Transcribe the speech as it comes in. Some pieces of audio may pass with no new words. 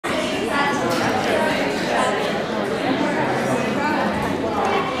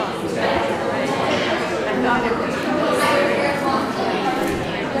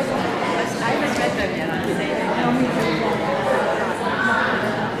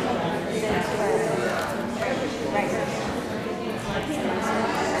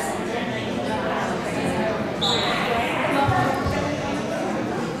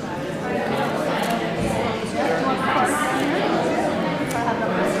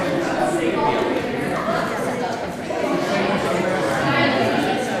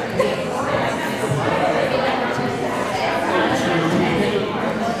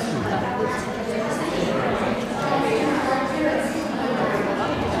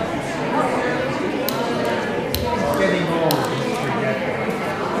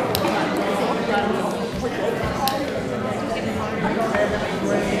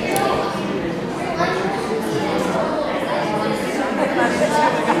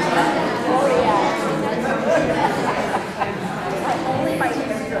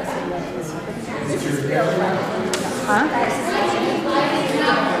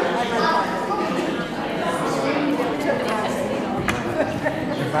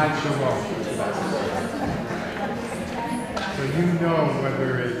Shabbat Shalom. So you know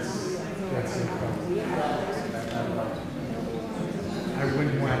whether it's that's it. I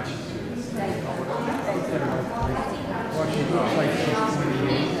wouldn't want you to. Well, she looks like she's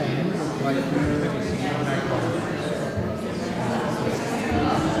 28, and you look like you're 9.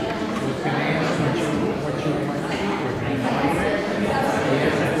 You can ask what you want to eat with me.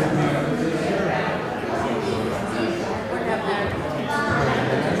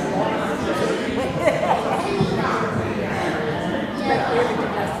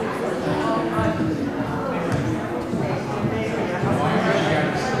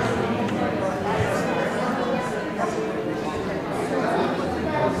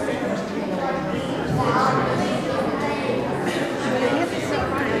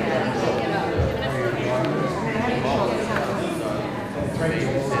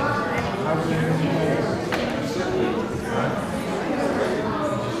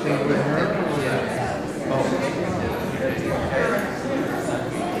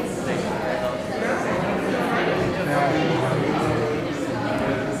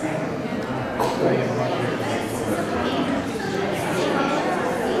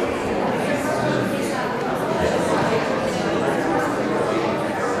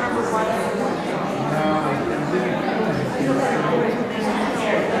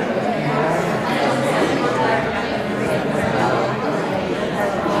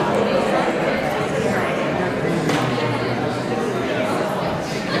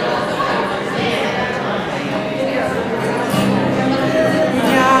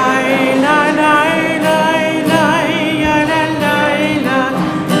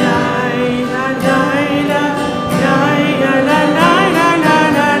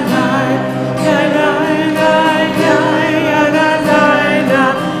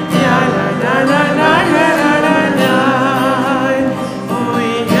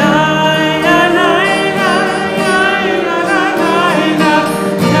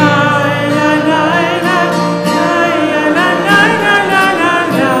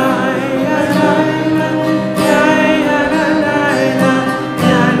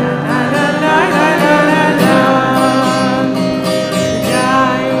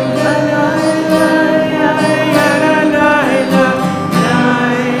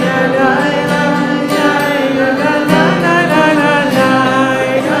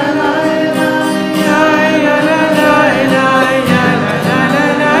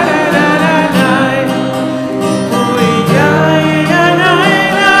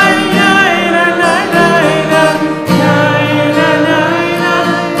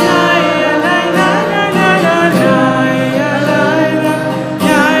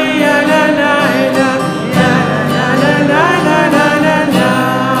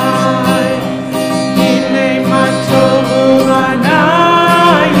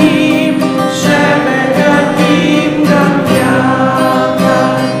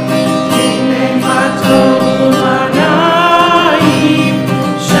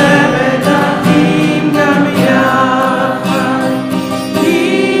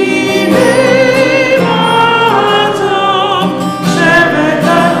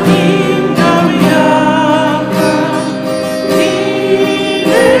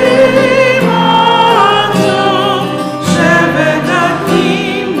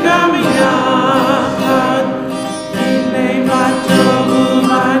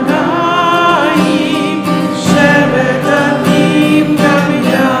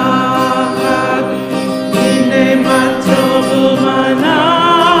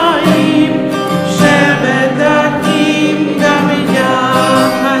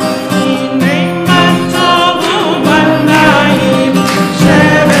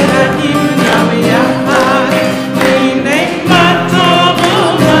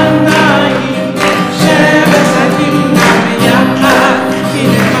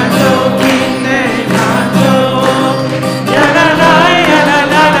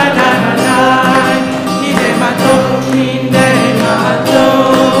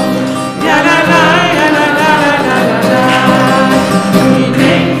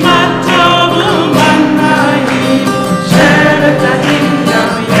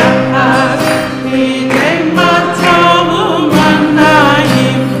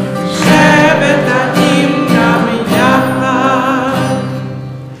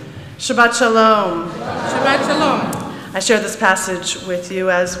 Shabbat Shalom. Shabbat Shalom. I share this passage with you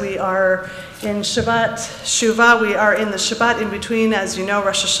as we are in Shabbat Shuvah. We are in the Shabbat in between, as you know,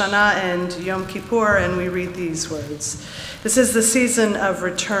 Rosh Hashanah and Yom Kippur, and we read these words. This is the season of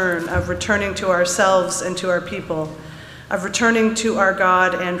return, of returning to ourselves and to our people, of returning to our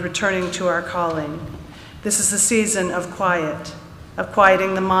God and returning to our calling. This is the season of quiet. of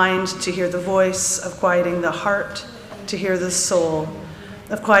quieting the mind to hear the voice, of quieting the heart to hear the soul,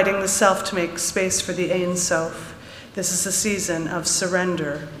 of quieting the self to make space for the Ein Sof. This is a season of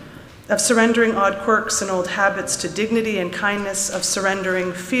surrender, of surrendering odd quirks and old habits to dignity and kindness, of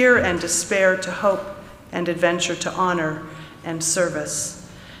surrendering fear and despair to hope and adventure to honor and service.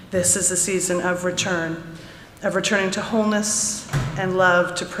 This is a season of returning to wholeness and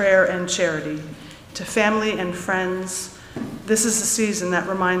love, to prayer and charity, to family and friends. This is a season that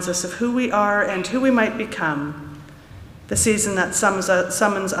reminds us of who we are and who we might become, the season that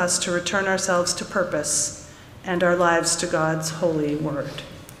summons us to return ourselves to purpose and our lives to God's holy word.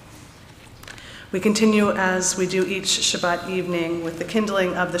 We continue as we do each Shabbat evening with the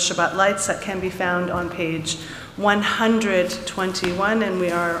kindling of the Shabbat lights that can be found on page 121, and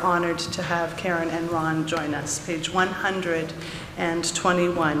we are honored to have Karen and Ron join us. Page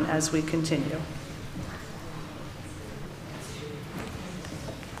 121 as we continue.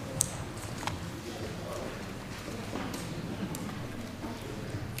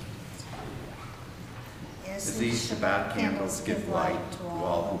 As these Shabbat candles give light to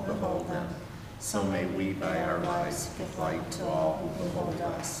all who behold them, so may we by our lives give light to all who behold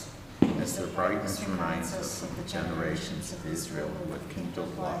us. As their brightness reminds us of the generations of Israel who have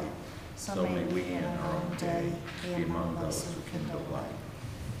kindled light, so may we in our own day be among those who kindle light.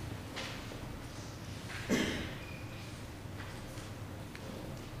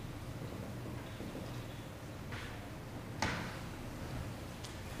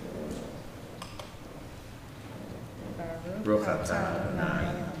 Baruch atah Adonai,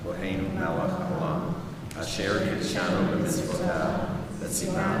 Eloheinu melech haolam, asher kidshanu b'mitzvotav,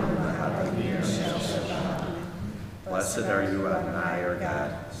 v'tzivanu b'hadagir shel Shabbat. Blessed are you, Adonai, our God,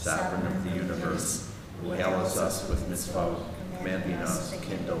 sovereign of the universe, who hails us with mitzvot, commanding us to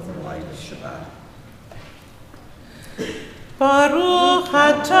kindle the light of Shabbat. Baruch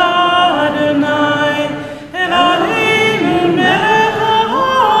atah Adonai, Eloheinu melech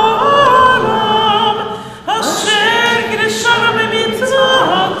haolam, asher kidshanu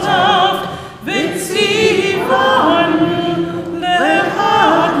b'mitzvotav, v'tzivanu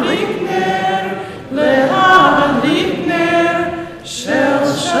להדליק נר של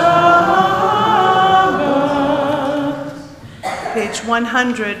Shabbat. Page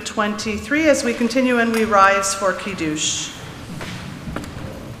 123 as we continue and we rise for Kiddush.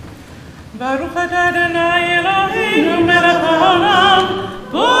 Baruch atah Adonai Eloheinu melech haolam,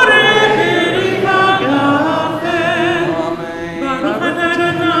 borei peri hagafen. Baruch atah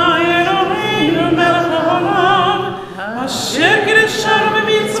Adonai Eloheinu melech haolam, asher kidshanu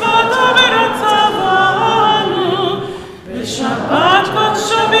b'mitzvotav v'ratzavanu, b'shabbat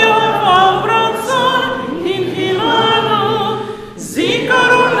kodsho b'yovo u'ratzon hinchilanu,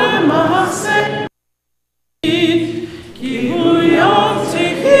 zikaron lema'aseh ki hu yom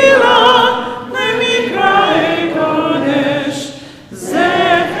tehila lemikra'ei kodesh,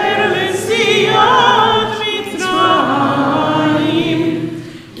 zecher l'siyat Mitzrayim,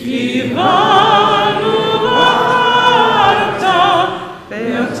 kivanu v'acharta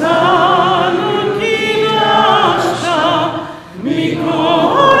ve'otanu kidashta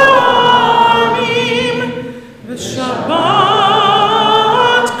mikol ha'amim,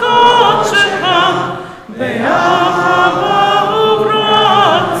 v'shabbat kodshecha be'ahava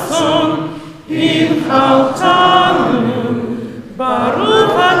u'b'ratzon hinchaltanu.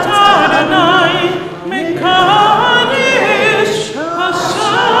 Baruch atah Adonai mekadesh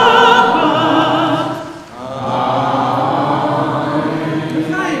haShabbat.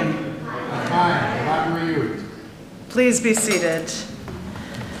 Please be seated.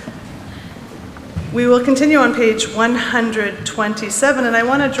 We will continue on page 127, and I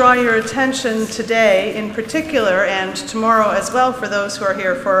want to draw your attention today in particular, and tomorrow as well for those who are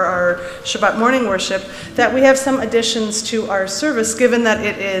here for our Shabbat morning worship, that we have some additions to our service, given that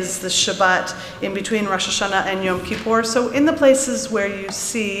it is the Shabbat in between Rosh Hashanah and Yom Kippur. So in the places where you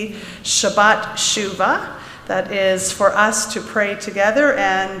see Shabbat Shuvah, that is for us to pray together,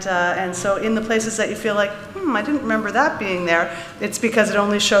 and so in the places that you feel like, I didn't remember that being there, it's because it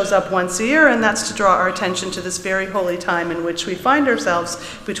only shows up once a year, and that's to draw our attention to this very holy time in which we find ourselves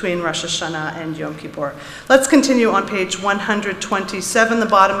between Rosh Hashanah and Yom Kippur. Let's continue on page 127, the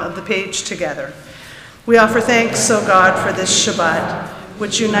bottom of the page, together. We offer thanks, O God, for this Shabbat,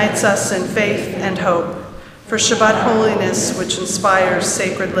 which unites us in faith and hope, for Shabbat holiness, which inspires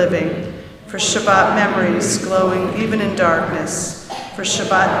sacred living, for Shabbat memories glowing even in darkness, for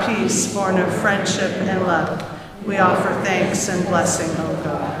Shabbat peace born of friendship and love. We offer thanks and blessing, O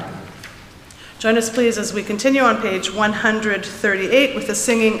God. Join us, please, as we continue on page 138 with the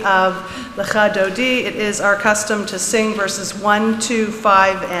singing of Lecha Dodi. It is our custom to sing verses 1, 2,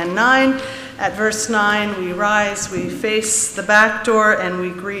 5, and 9. At verse 9, we rise, we face the back door, and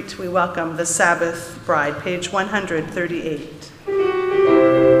we welcome the Sabbath bride. Page 138.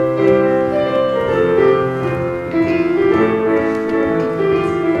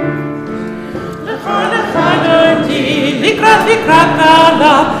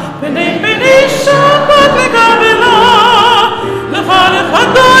 B'nei Shabbat legavela, lecha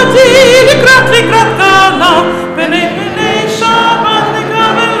dodi, likrat kala. B'nei Shabbat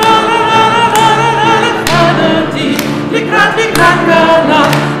legavela, lecha dodi, likrat kala.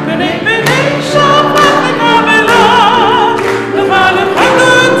 B'nei Shabbat legavela, lecha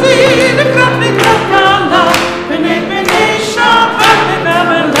dodi, likrat kala. B'nei Shabbat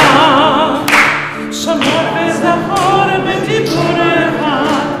legavela, shamor v'zachor b'diburecha.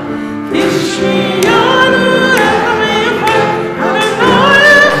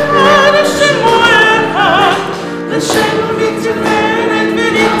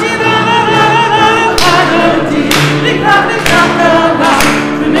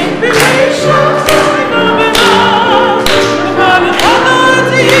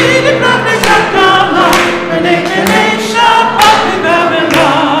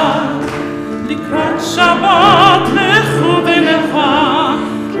 Shabbat lechu v'lecha,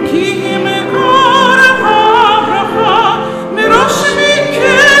 ki mekor ha'bracha, mirosh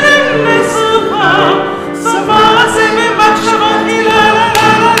mikerem nesucha, savase b'machshavot lecha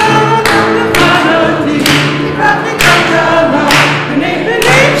dodi, likrat kala, b'nei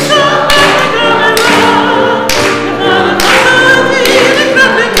Shabbat legavela, lecha dodi,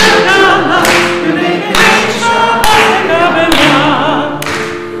 likrat kala, b'nei Shabbat legavela.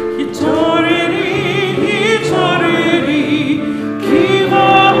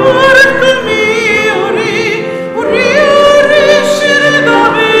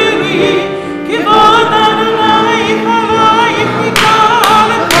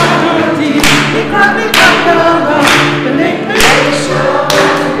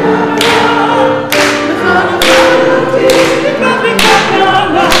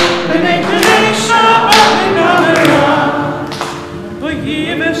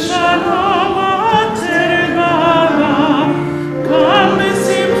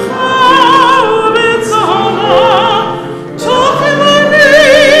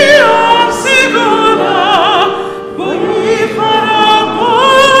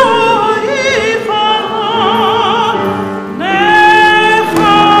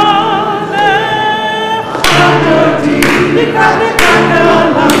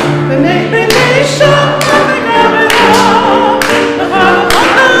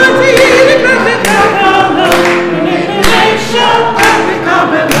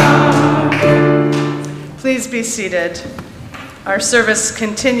 Please be seated. Our service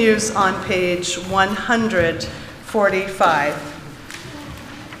continues on page 145.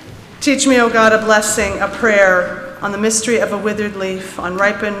 Teach me, O God, a blessing, a prayer on the mystery of a withered leaf, on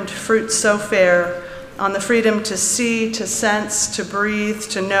ripened fruit so fair, on the freedom to see, to sense, to breathe,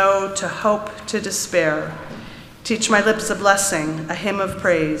 to know, to hope, to despair. Teach my lips a blessing, a hymn of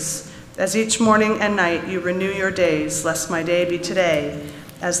praise, as each morning and night you renew your days, lest my day be today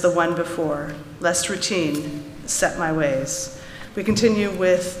as the one before, lest routine set my ways. We continue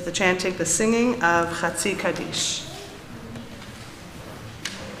with the chanting, the singing of Chatzi Kaddish.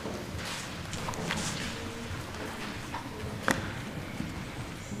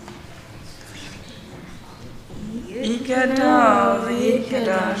 Yikadal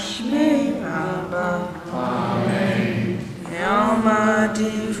v'yikadash me Rabba. Amen. Yom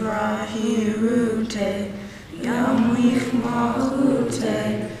adivrahirute, Yom wichmachute,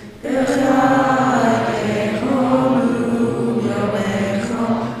 b'chayecho u'yomecho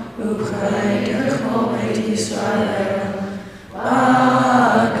u'chayecho et Yisrael.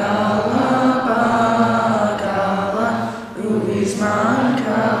 Bagala, bagala, u'bizman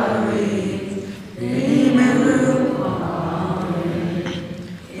karim, v'imelu.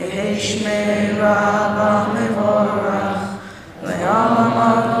 Yeheshme Rabba mevorach, le'olam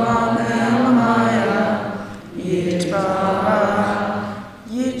olam elamaya, Yitbarach,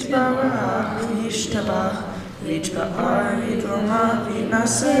 Yitbarach, Yishtabach, Yitba'ar, Yidroma,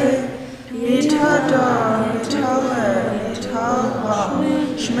 Yitnaseh, Yithadar, Yithalel, Yithallah,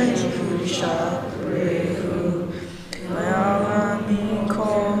 Shmei Kedusha, Brechu, Le'olam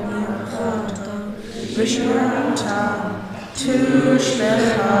Mikol Yachata, B'shirata,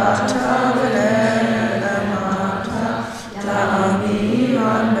 Tushbechata, V'le'emata, Ta'ami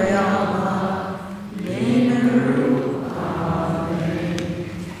on Be'alma, Nemeru.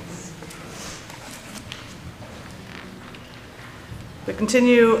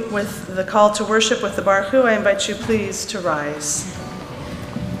 continue with the call to worship with the Baruch Hu, I invite you please to rise.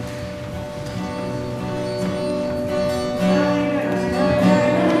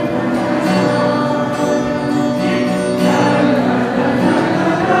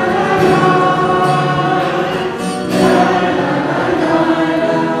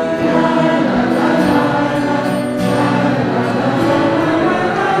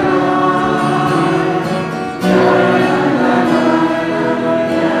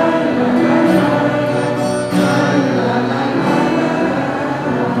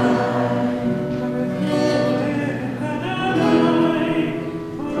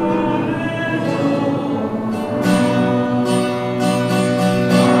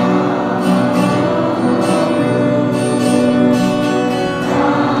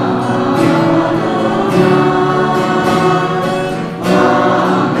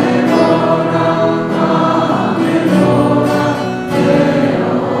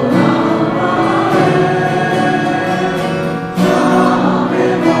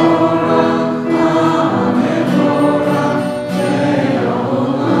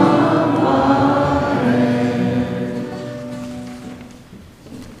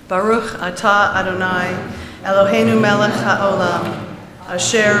 Baruch atah Adonai, Eloheinu melech haolam,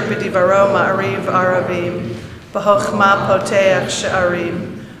 asher b'divaro ma'ariv aravim, b'chochma poteach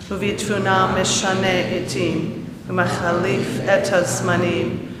she'arim, u'v'tfuna mishane etim, u'mechalif et hazmanim,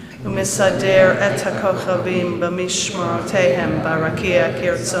 u'misader et hakochavim b'mishmorotehem barakia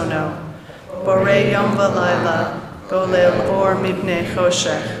kirtzono, borei yom v'layla, golel or mibnei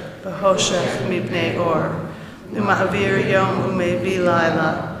choshech, b'choshech mibnei or, u'ma'avir yom u'mevi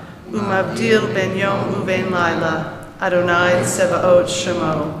layla, Umabdil ben yom uven laila, Adonai Tsevaot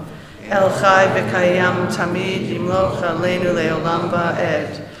Shemo, El Chai v'kayam tamid yimloch aleinu leolam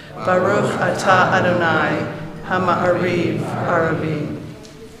va'ed, Baruch atah Adonai, Hama'ariv Aravim.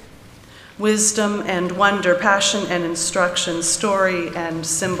 Wisdom and wonder, passion and instruction, story and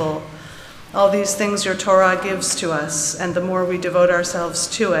symbol, all these things your Torah gives to us, and the more we devote ourselves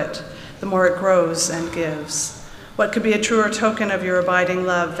to it, the more it grows and gives. What could be a truer token of your abiding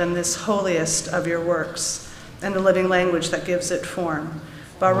love than this holiest of your works, and the living language that gives it form?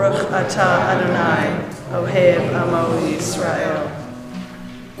 Baruch atah Adonai, Ohev Amo Yisrael.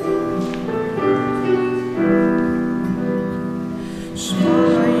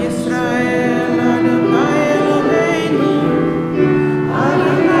 Shema Yisrael, Adonai Eloheinu,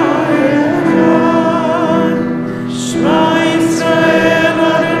 Adonai Echad. Shema Yisrael,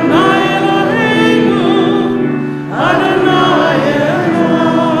 Adonai Eloheinu, Adonai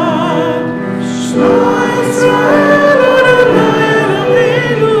Echad. Shema Yisrael, Adonai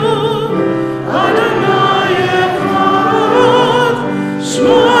Eloheinu, Adonai Echad.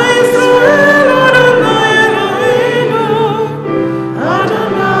 Shema Yisrael, Adonai Eloheinu,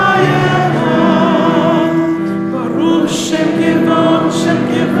 Adonai Echad. Baruch Shem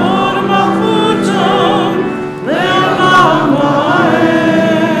Kivod Malchuto, Le'olam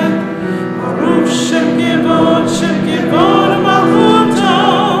Va'ed. Baruch Shem Kivod Malchuto,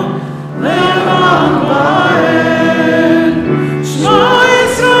 Le'olam Va'ed. Shema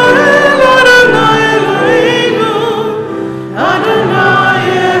Yisrael, Adonai Eloheinu, Adonai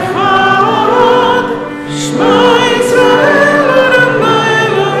Echad. Shema Yisrael, Adonai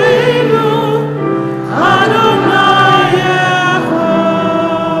Eloheinu, Adonai Echad.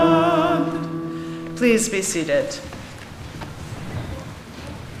 Please be seated.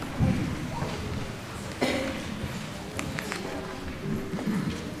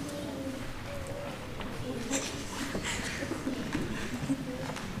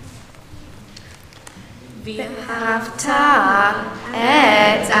 ואהבת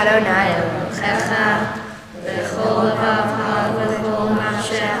את אדוני אלוהיך בכל לבבך ובכל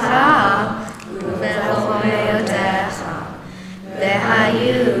נפשך ובכל מאודך.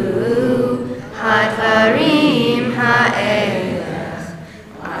 והיו הדברים האלה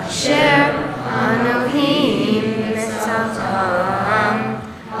אשר אנוכי מצווכם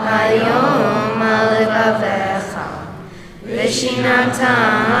היום על לבביך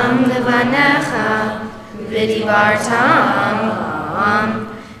ושיננתם לבניך ודיברתם בם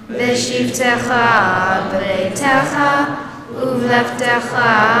בשבתך בביתך ובלכתך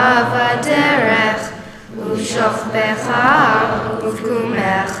בדרך ובשוכבך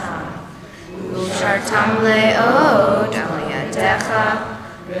ובקומך ובשרתם לאות על ידך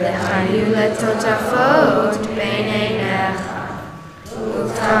והיו לטוטפות בין עיניך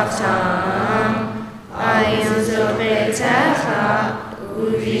וכתבתם על זאת ביתך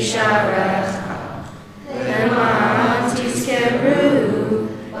ובשעריך למען תזכרו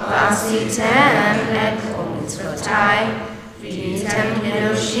ועשיתם את כל מצוותיי והייתם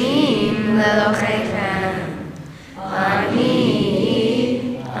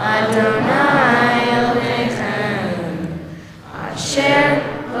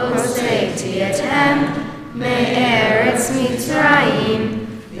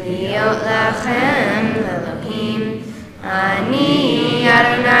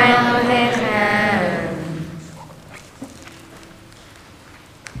Adonai Elohechem.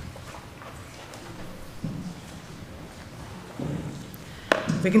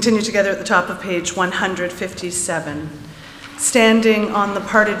 We continue together at the top of page 157. Standing on the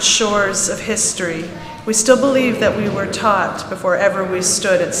parted shores of history, we still believe that we were taught before ever we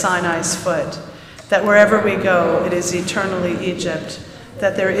stood at Sinai's foot, that wherever we go, it is eternally Egypt,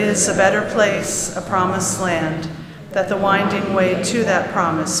 that there is a better place, a promised land, that the winding way to that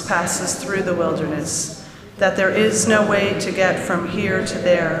promise passes through the wilderness, that there is no way to get from here to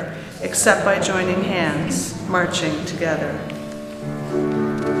there except by joining hands, marching together.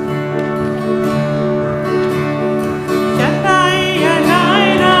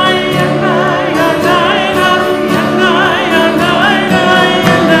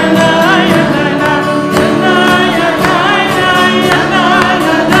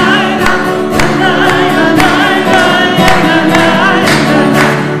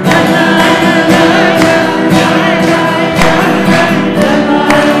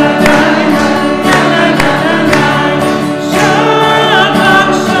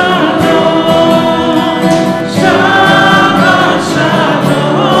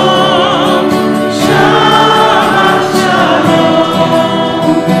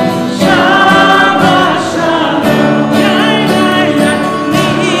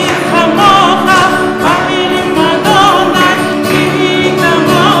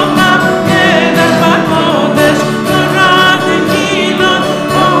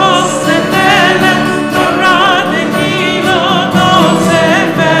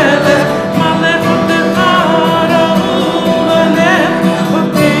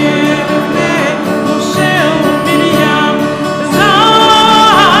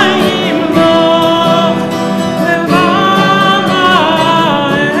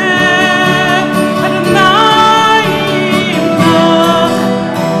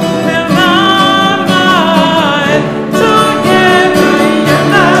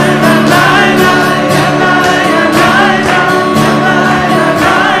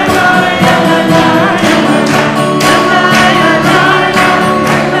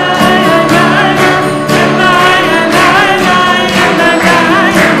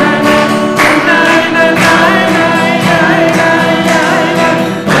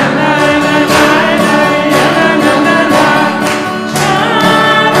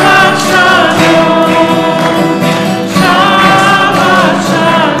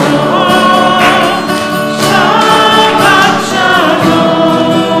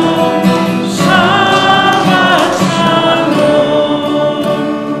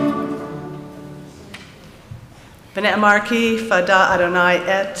 Marki fada Adonai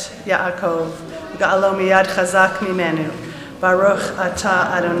et Yaakov, Ga'alo miyad chazak mimenu, Baruch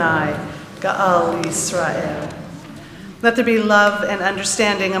ata Adonai, Ga'al Yisrael. Let there be love and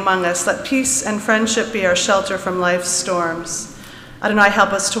understanding among us. Let peace and friendship be our shelter from life's storms. Adonai,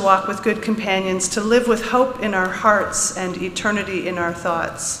 help us to walk with good companions, to live with hope in our hearts and eternity in our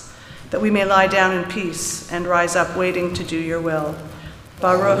thoughts, that we may lie down in peace and rise up waiting to do your will.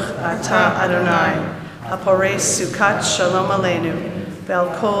 Baruch ata Adonai, Haporeis Sukat Shalom Aleinu,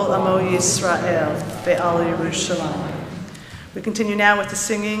 Ve'al Kol Amo Yisrael, Ve'al Yerushalayim. We continue now with the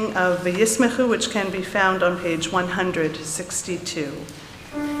singing of V'yismechu, which can be found on page 162.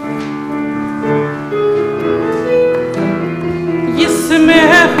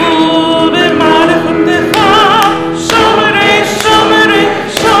 Yismechu b'malchutecha, Shomerei, Shomerei,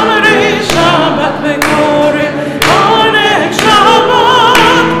 Shomerei Shabbat v'korei Oneg Shabbat.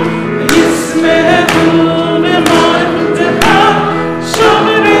 Yismechu b'malchutecha,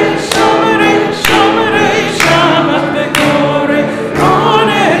 Shomerei, Shomerei, Shomerei Shabbat v'korei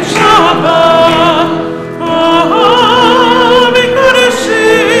Oneg Shabbat. V'kodesh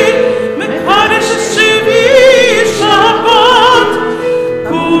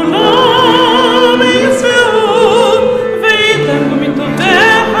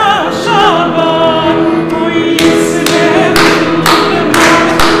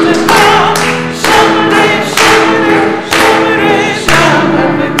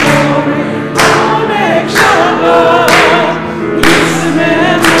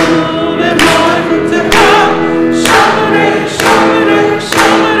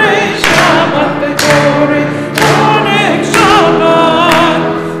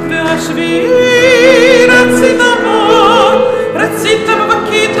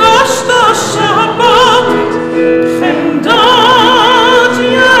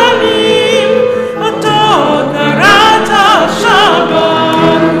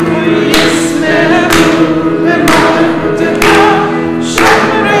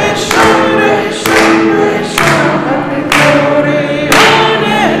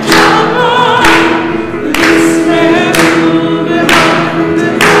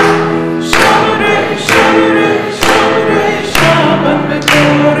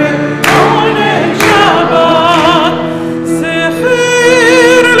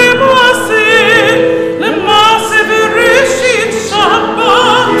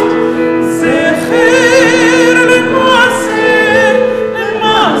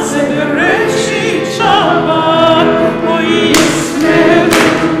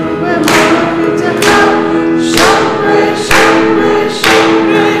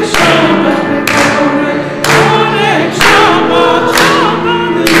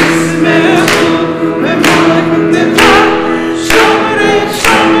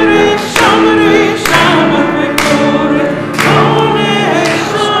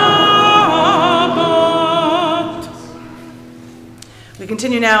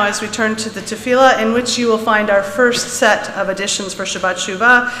now as we turn to the tefillah, in which you will find our first set of additions for Shabbat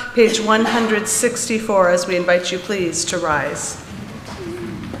Shuvah, page 164, as we invite you please to rise.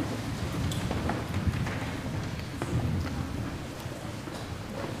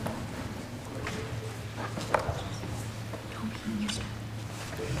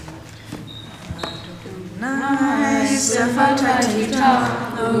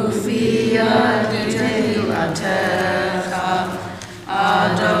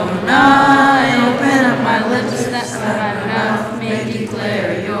 Adonai, open up my lips that my mouth may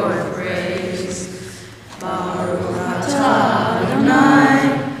declare your praise. Baruch atah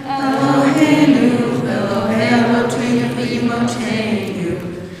Adonai, Eloheinu, Elohei Eloheinu v'Imoteinu,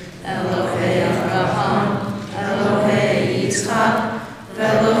 Elohei Abraham, Elohei Yitzchak,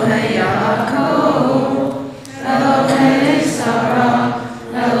 Elohei Yaakov, Elohei Sarah,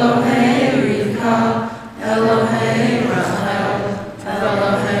 Elohei Rivka, Elohei Rachel,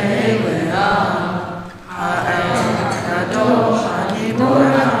 Elohei Leah, Ha'el HaKadosh, HaGibor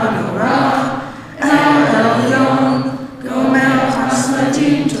HaNorah, El Elyon, Gomer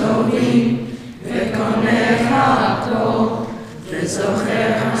Chasdadim Tovim, V'Koneh HaKol, V'Zocher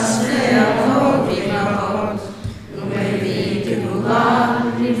Chasdei Avot V'Imachot, U'Mevii Geula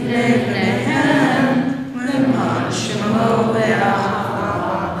Livnei Bneihem, L'man Shemo Be'ahava.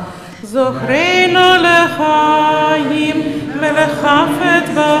 זוכרנו לחיים, מלחפת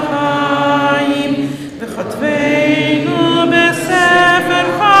בחיים, וכתבנו בספר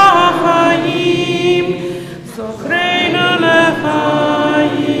החיים. זוכרנו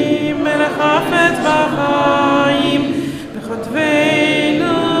לחיים, מלחפת בחיים,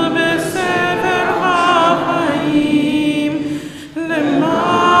 וכתבנו בספר החיים.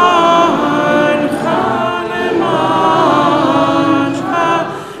 למענך, למענך,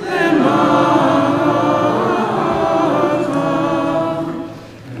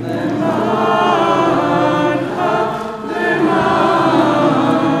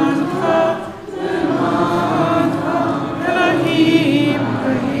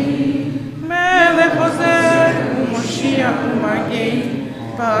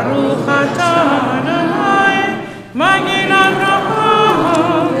 ברוך אתה אדוני, מגן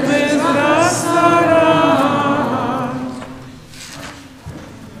אברהם ועזרת שרה.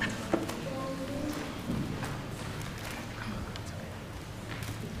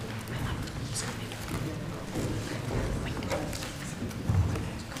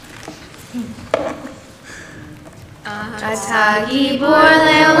 אתה גיבור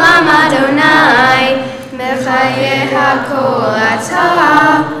לעולם אדוני, מחיי הכל אתה,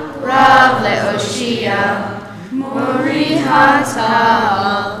 רב להושיע, מוריד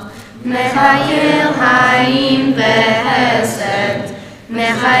הטל, מחייל חיים בחסד,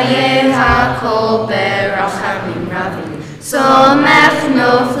 מחיי הכל ברחמים רבים, סומך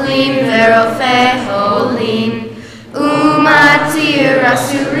נופלים ורופא חולים, ומתיר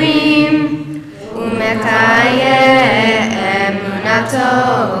אסורים, ומקיים אמונתו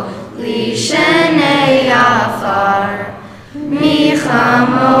לשני עפר. מי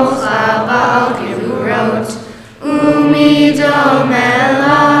כמוך בעל גבורות ומי דומה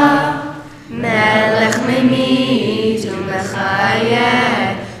לו, מלך ממית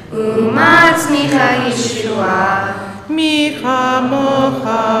ומחיה ומצמיח הישועה. מי כמוך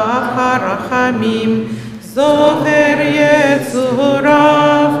הרחמים, זוכר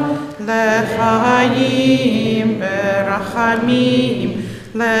יצוריו, לחיים ברחמים,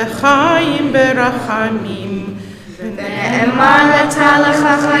 לחיים ברחמים. ונאמר אתה לך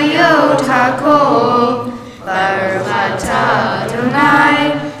חיות הכל, ברוך אתה אדוני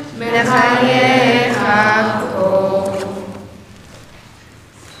מחיי הכל.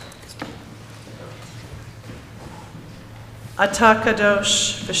 אתה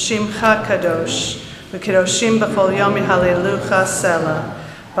קדוש ושמך קדוש, וקדושים בכל יום יהללוך סלע.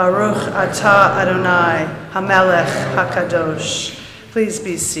 Baruch atah Adonai, HaMelech HaKadosh. Please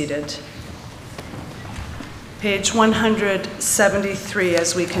be seated. Page 173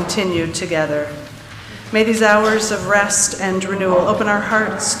 as we continue together. May these hours of rest and renewal open our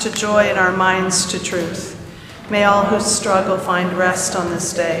hearts to joy and our minds to truth. May all who struggle find rest on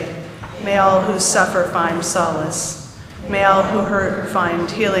this day. May all who suffer find solace. May all who hurt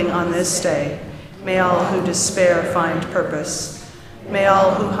find healing on this day. May all who despair find purpose. May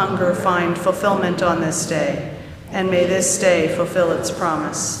all who hunger find fulfillment on this day, and may this day fulfill its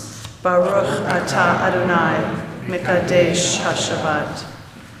promise. Baruch atah Adonai, Mekadesh HaShabbat.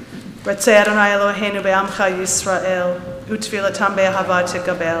 Ratzei Adonai Eloheinu be'amcha Yisrael, u'tfilatam be'ahava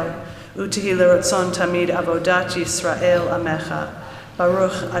tekabel, u'tehi l'ratzon tamid avodat Yisrael amecha.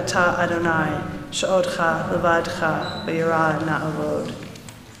 Baruch atah Adonai, she'odcha levadcha be'yirah na'avod.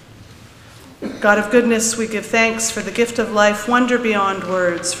 God of goodness, we give thanks for the gift of life, wonder beyond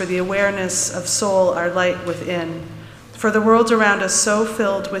words, for the awareness of soul, our light within, for the world around us so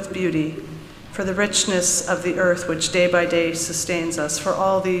filled with beauty, for the richness of the earth which day by day sustains us. For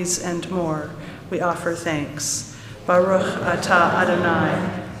all these and more, we offer thanks. Baruch atah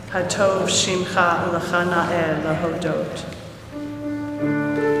Adonai, hatov shimcha u'lecha na'eh lahodot.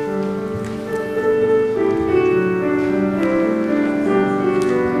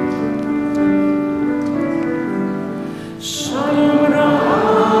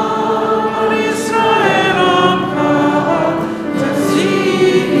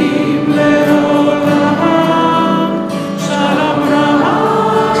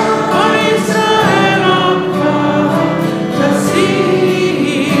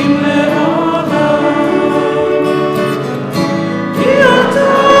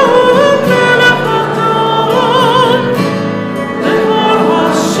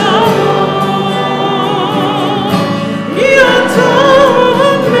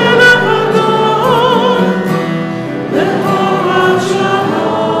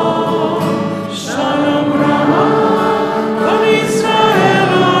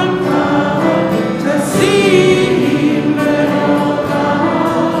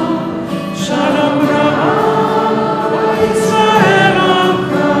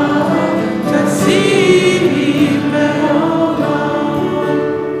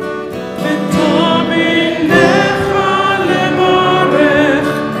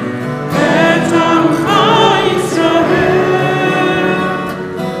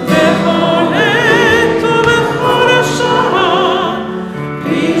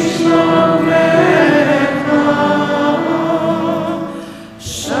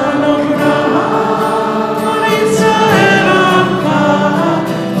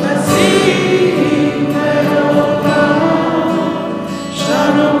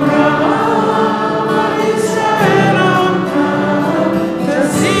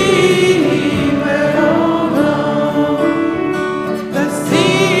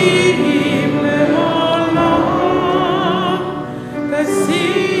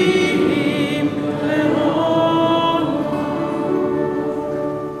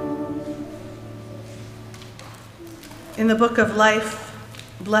 In the book of life,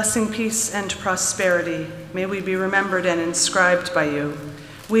 blessing, peace, and prosperity, may we be remembered and inscribed by you,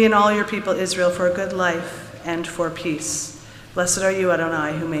 we and all your people Israel, for a good life and for peace. Blessed are you,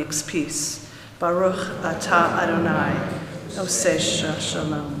 Adonai, who makes peace. Baruch atah Adonai, oseh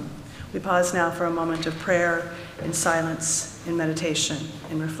shalom. We pause now for a moment of prayer, in silence, in meditation,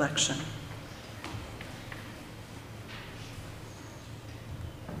 in reflection.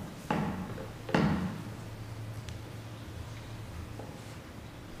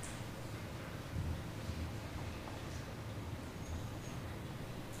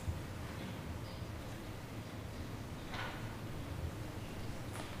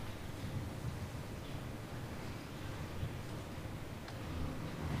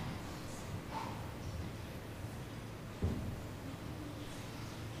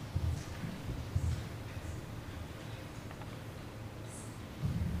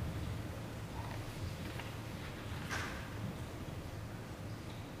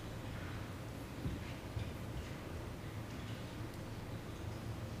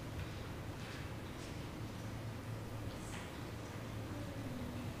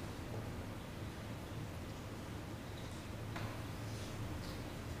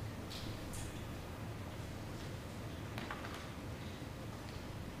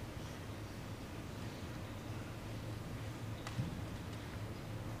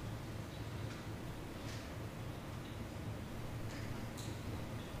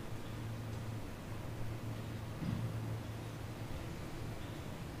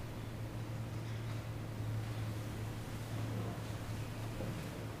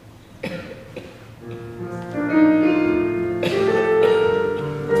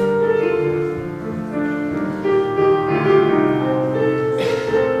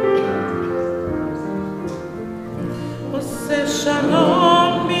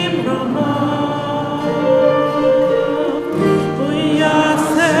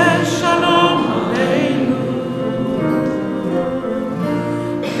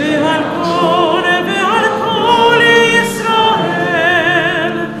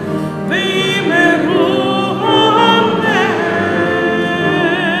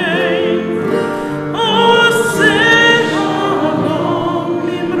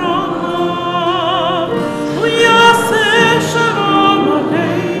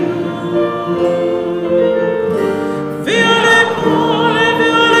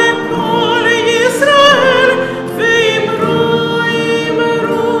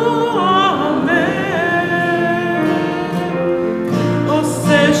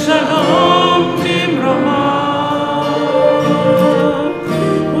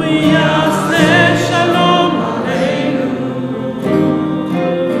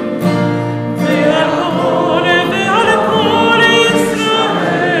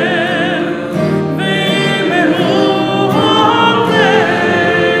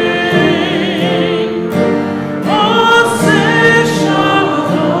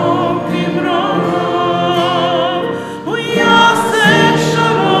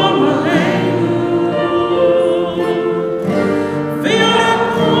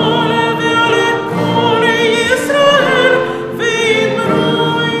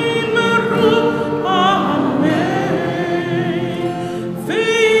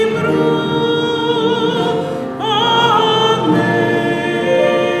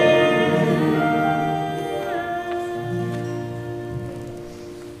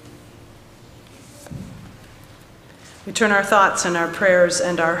 turn our thoughts and our prayers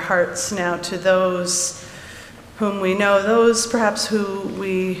and our hearts now to those whom we know, those perhaps who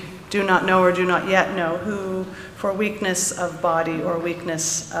we do not know or do not yet know, who for weakness of body or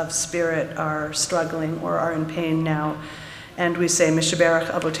weakness of spirit are struggling or are in pain now. And we say, Mishaberach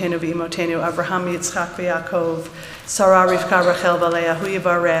Avotenu v'Imotenu Avraham Yitzchak v'Yaakov Sarah Rivka Rachel v'Leah Hu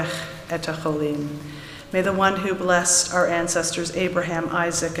Yivarech et HaCholim. May the one who blessed our ancestors Abraham,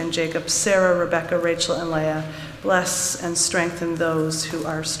 Isaac, and Jacob, Sarah, Rebekah, Rachel, and Leah, bless and strengthen those who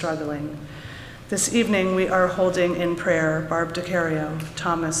are struggling. This evening we are holding in prayer Barb DeCario,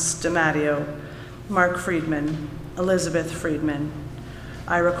 Thomas DeMatteo, Mark Friedman, Elizabeth Friedman,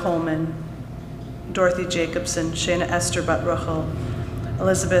 Ira Coleman, Dorothy Jacobson, Shana Esther Butruchel,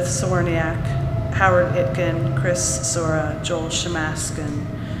 Elizabeth Sworniak, Howard Itkin, Chris Sora, Joel Shemaskin,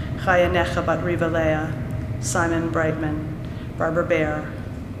 Chaya Necha Bat Riva Leah, Simon Brightman, Barbara Baer,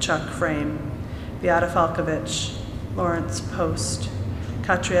 Chuck Frame, Beata Falkovich, Lawrence Post,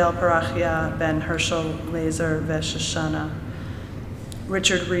 Katriel Parachia, Ben Herschel, Laser Veshoshana,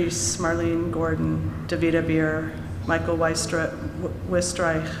 Richard Reese, Marlene Gordon, Davida Beer, Michael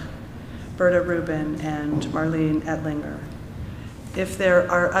Wistreich, Berta Rubin, and Marlene Ettlinger. If there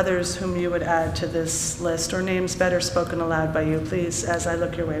are others whom you would add to this list, or names better spoken aloud by you, please, as I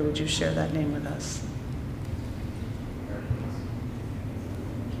look your way, would you share that name with us?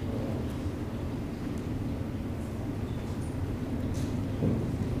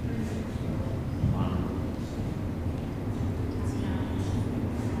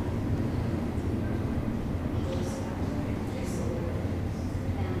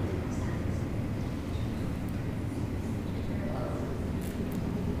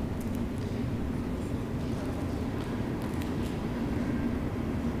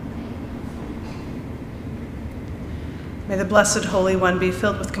 May the Blessed Holy One be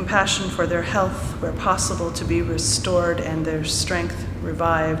filled with compassion for their health, where possible to be restored, and their strength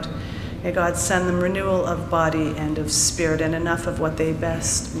revived. May God send them renewal of body and of spirit, and enough of what they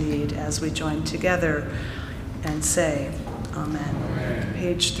best need as we join together and say, Amen. Amen.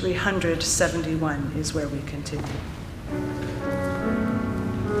 Page 371 is where we continue.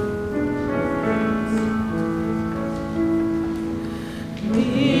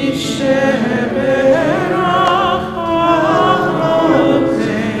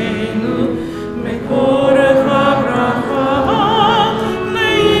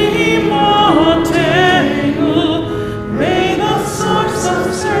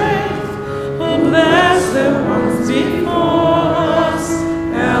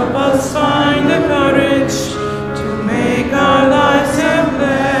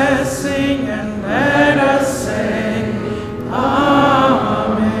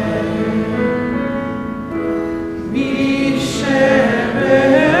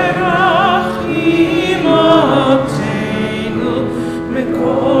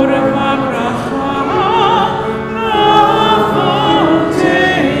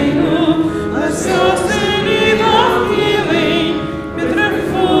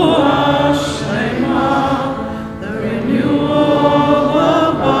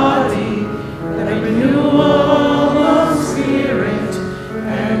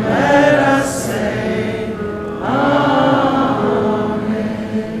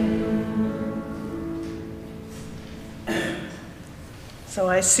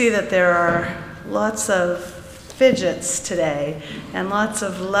 I see that there are lots of fidgets today, and lots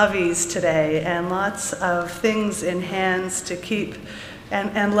of loveys today, and lots of things in hands to keep,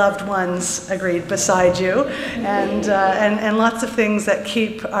 and loved ones, agreed, beside you, and lots of things that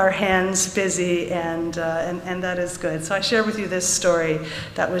keep our hands busy, and that is good. So I share with you this story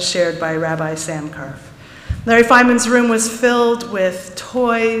that was shared by Rabbi Sam Karf. Larry Feynman's room was filled with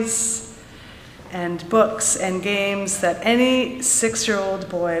toys and books and games that any 6-year-old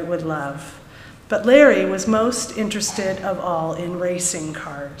boy would love. But Larry was most interested of all in racing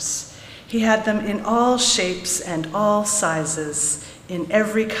cars. He had them in all shapes and all sizes, in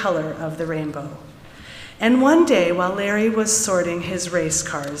every color of the rainbow. And one day, while Larry was sorting his race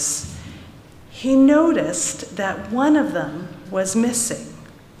cars, he noticed that one of them was missing.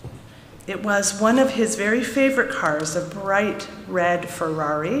 It was one of his very favorite cars, a bright red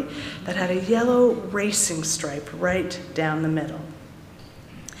Ferrari that had a yellow racing stripe right down the middle.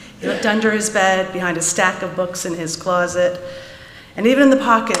 He looked under his bed, behind a stack of books in his closet, and even in the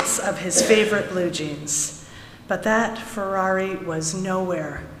pockets of his favorite blue jeans. But that Ferrari was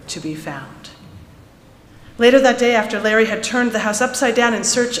nowhere to be found. Later that day, after Larry had turned the house upside down in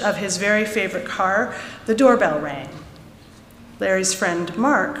search of his very favorite car, the doorbell rang. Larry's friend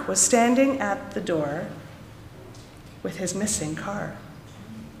Mark was standing at the door with his missing car.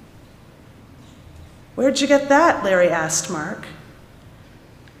 "Where'd you get that?" Larry asked Mark.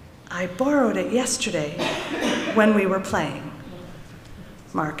 "I borrowed it yesterday when we were playing,"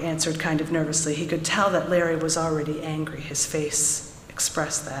 Mark answered kind of nervously. He could tell that Larry was already angry. His face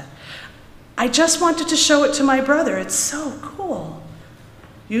expressed that. "I just wanted to show it to my brother. It's so cool."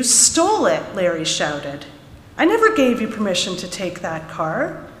 "You stole it," Larry shouted. "I never gave you permission to take that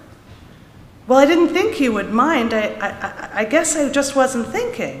car." "Well, I didn't think you would mind. I guess I just wasn't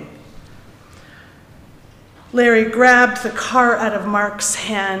thinking." Larry grabbed the car out of Mark's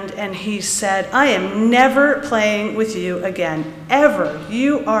hand and he said, "I am never playing with you again, ever.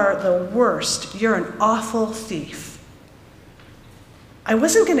 You are the worst. You're an awful thief." "I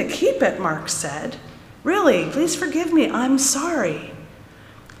wasn't going to keep it," Mark said. "Really, please forgive me. I'm sorry."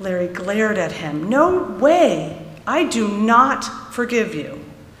 Larry glared at him. "No way. I do not forgive you."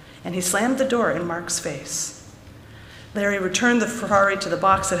 And he slammed the door in Mark's face. Larry returned the Ferrari to the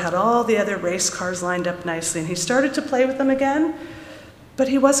box that had all the other race cars lined up nicely, and he started to play with them again, but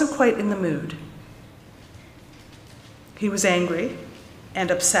he wasn't quite in the mood. He was angry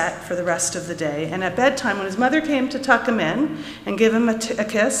and upset for the rest of the day, and at bedtime, when his mother came to tuck him in and give him a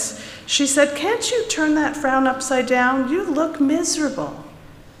kiss, she said, "Can't you turn that frown upside down? You look miserable."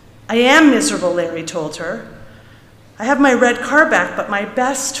 "I am miserable," Larry told her. "I have my red car back, but my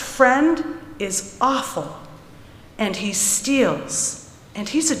best friend is awful. And he steals, and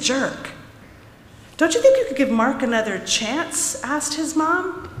he's a jerk." "Don't you think you could give Mark another chance?" asked his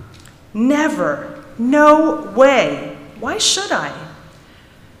mom. "Never. No way. Why should I?"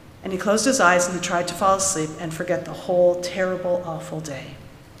 And he closed his eyes and he tried to fall asleep and forget the whole terrible, awful day.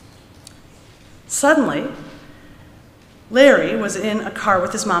 Suddenly, Larry was in a car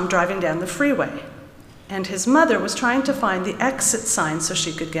with his mom driving down the freeway, and his mother was trying to find the exit sign so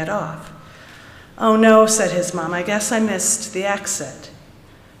she could get off. "Oh no," said his mom, "I guess I missed the exit."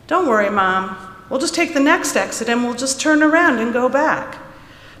 "Don't worry, Mom. We'll just take the next exit and we'll just turn around and go back."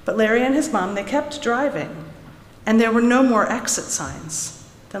 But Larry and his mom, they kept driving, and there were no more exit signs.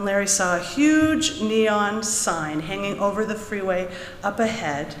 Then Larry saw a huge neon sign hanging over the freeway up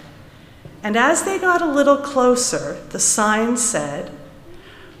ahead, and as they got a little closer, the sign said,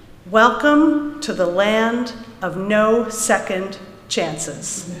 "Welcome to the land of no second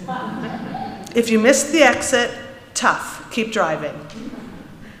chances. If you missed the exit, tough, keep driving."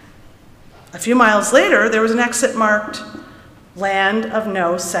 A few miles later, there was an exit marked, "Land of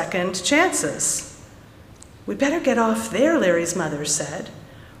no second chances." "We better get off there," Larry's mother said,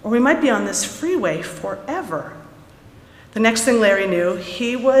 "or we might be on this freeway forever." The next thing Larry knew,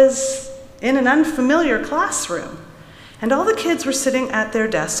 he was in an unfamiliar classroom, and all the kids were sitting at their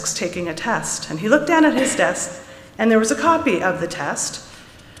desks taking a test. And he looked down at his desk, and there was a copy of the test,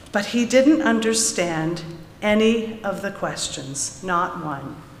 but he didn't understand any of the questions, not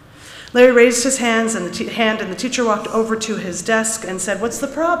one. Larry raised his hand, and the teacher walked over to his desk and said, "What's the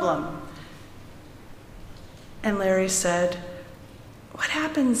problem?" And Larry said, "What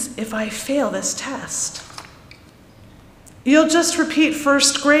happens if I fail this test?" "You'll just repeat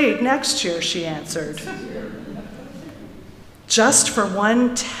first grade next year," she answered. "Just for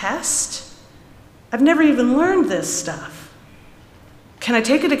one test? I've never even learned this stuff. Can I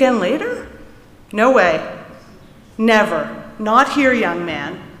take it again later?" "No way. Never. Not here, young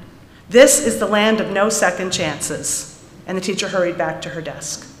man. This is the land of no second chances." And the teacher hurried back to her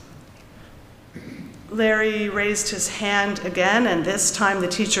desk. Larry raised his hand again, and this time the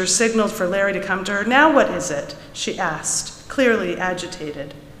teacher signaled for Larry to come to her. "Now what is it?" she asked, clearly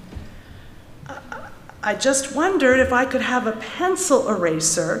agitated. "I just wondered if I could have a pencil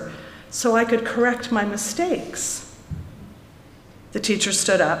eraser so I could correct my mistakes." The teacher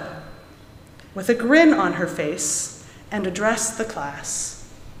stood up with a grin on her face and addressed the class.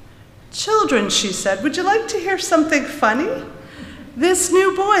 "Children," she said, "would you like to hear something funny? This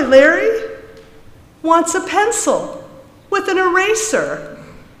new boy, Larry, wants a pencil with an eraser."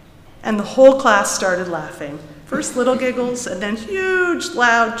 And the whole class started laughing. First little giggles, and then huge,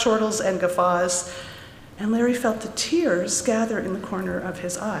 loud chortles and guffaws. And Larry felt the tears gather in the corner of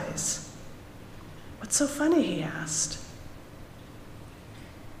his eyes. "What's so funny?" he asked.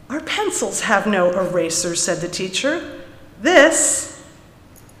 "Our pencils have no eraser," said the teacher. "This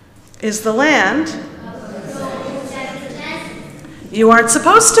is the land. You aren't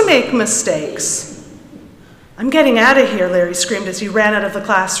supposed to make mistakes." "I'm getting out of here," Larry screamed as he ran out of the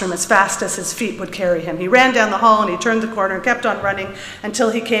classroom as fast as his feet would carry him. He ran down the hall and he turned the corner and kept on running until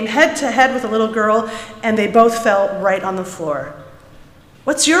he came head to head with a little girl, and they both fell right on the floor.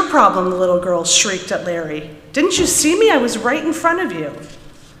 "What's your problem?" the little girl shrieked at Larry. "Didn't you see me? I was right in front of you."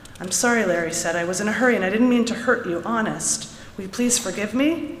 "I'm sorry," Larry said. "I was in a hurry and I didn't mean to hurt you, honest. Will you please forgive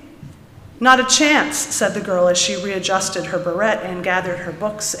me?" Not a chance, said the girl as she readjusted her barrette and gathered her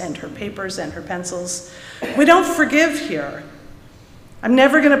books and her papers and her pencils. We don't forgive here. I'm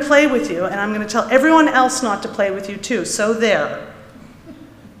never going to play with you, and I'm going to tell everyone else not to play with you too, so there.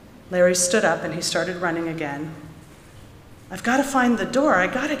 Larry stood up and he started running again. I've got to find the door. I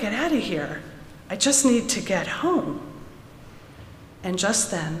got to get out of here. I just need to get home. And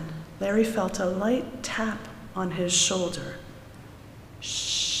just then, Larry felt a light tap on his shoulder.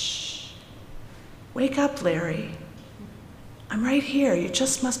 Shh. Wake up, Larry. I'm right here. You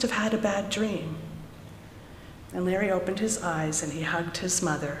just must have had a bad dream. And Larry opened his eyes and he hugged his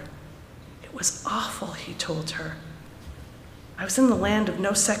mother. It was awful, he told her. I was in the land of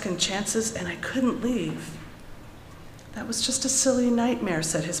no second chances and I couldn't leave. That was just a silly nightmare,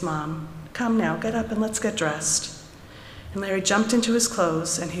 said his mom. Come now, get up and let's get dressed. And Larry jumped into his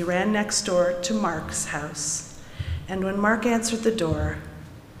clothes and he ran next door to Mark's house. And when Mark answered the door,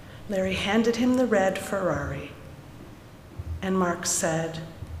 Larry handed him the red Ferrari. And Mark said,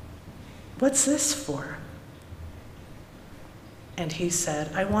 "What's this for?" And he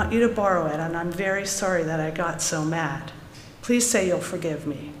said, "I want you to borrow it, and I'm very sorry that I got so mad. Please say you'll forgive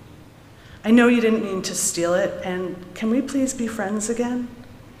me. I know you didn't mean to steal it, and can we please be friends again?"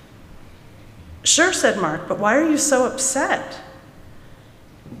 "Sure," said Mark, "but why are you so upset?"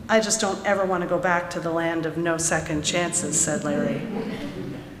 "I just don't ever want to go back to the land of no second chances," said Larry.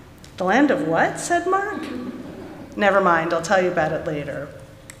 "The land of what?" said Mark. "Never mind, I'll tell you about it later."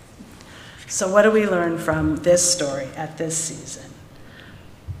 So what do we learn from this story at this season?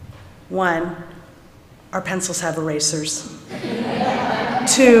 1, our pencils have erasers.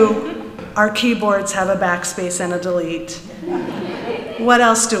 2, our keyboards have a backspace and a delete. What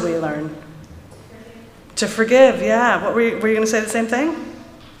else do we learn? To forgive, yeah. Were you going to say the same thing?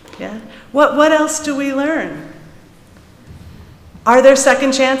 Yeah. What else do we learn? Are there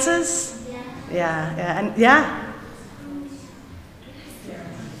second chances?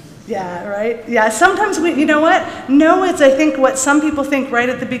 Yeah, right? Yeah, sometimes you know what? No, it's, I think, what some people think right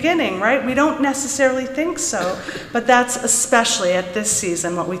at the beginning, right? We don't necessarily think so, but that's especially at this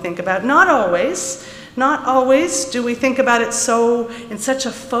season what we think about. Not always do we think about it in such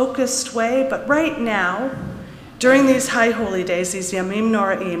a focused way, but right now, during these high holy days, these Yamim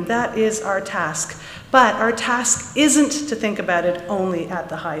Noraim, that is our task. But our task isn't to think about it only at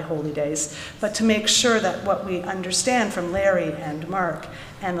the high holy days, but to make sure that what we understand from Larry and Mark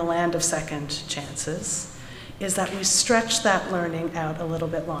and the land of second chances is that we stretch that learning out a little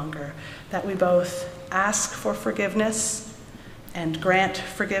bit longer, that we both ask for forgiveness and grant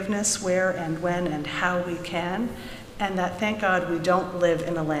forgiveness where and when and how we can, and that, thank God, we don't live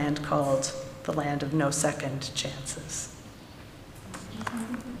in a land called the land of no second chances.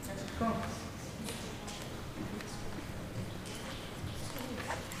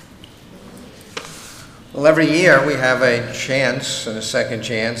 Well, every year we have a chance and a second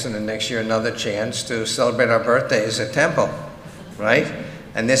chance, and the next year another chance to celebrate our birthdays at Temple, right?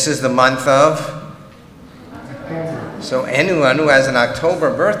 And this is the month of October. So anyone who has an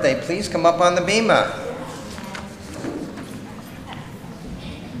October birthday, please come up on the bima.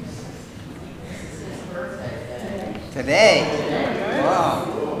 Today? Wow,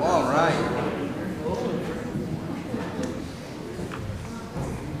 all right.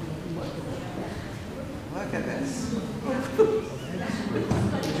 Look at this.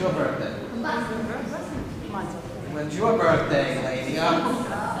 When's your birthday? When's your birthday, lady?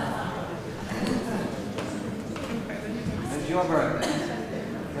 When's your birthday?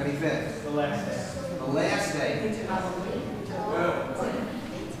 25th. The last day. The last day.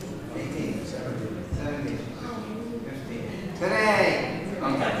 18, 17, 15. Today.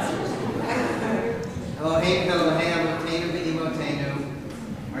 Okay. Elohim, Elohim, Otenu, V'imotenu.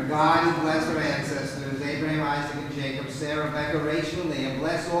 Our God who blessed our ancestors, Abraham, Isaac, and Jacob, Sarah, Rebecca, Rachel, and Leah,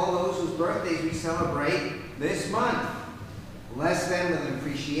 bless all those whose birthdays we celebrate this month. Bless them with an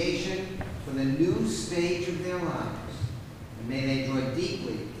appreciation for the new stage of their lives. And may they draw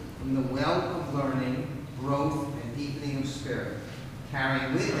deeply from the well of learning, growth, and deepening of spirit,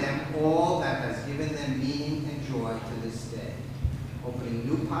 carrying with them all that has given them meaning and joy to this day, opening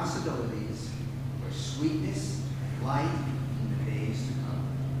new possibilities for sweetness and light in the days to come.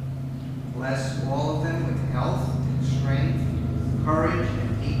 Bless all of them with health and strength, courage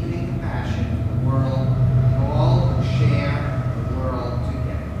and deepening compassion for the world, and all who share the world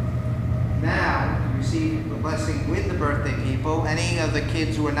together. Now, to receive the blessing with the birthday people, any of the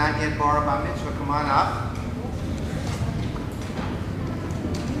kids who are not yet bar mitzvah, come on up.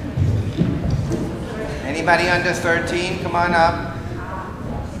 Anybody under 13, come on up.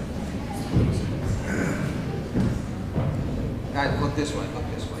 Guys, look this way, look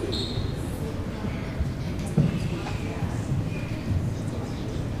this way.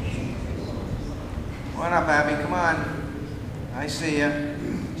 Come on up, Abby, come on. I see ya. May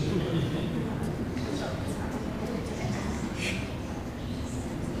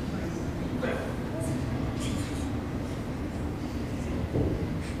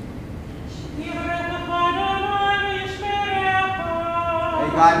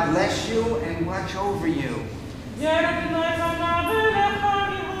God bless you and watch over you. May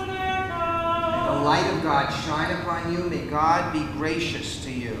the light of God shine upon you. May God be gracious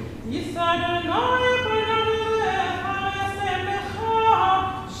to you. May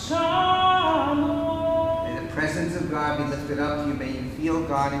the presence of God be lifted up to you. May you feel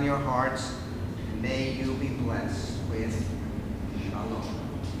God in your hearts. And may you be blessed with shalom.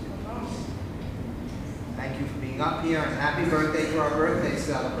 Thank you for being up here, and happy birthday to our birthday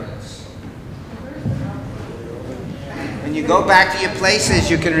celebrants. When you go back to your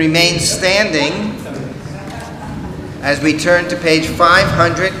places, you can remain standing as we turn to page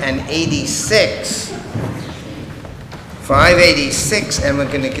 586. 586, and we're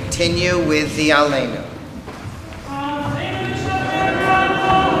going to continue with the Aleinu.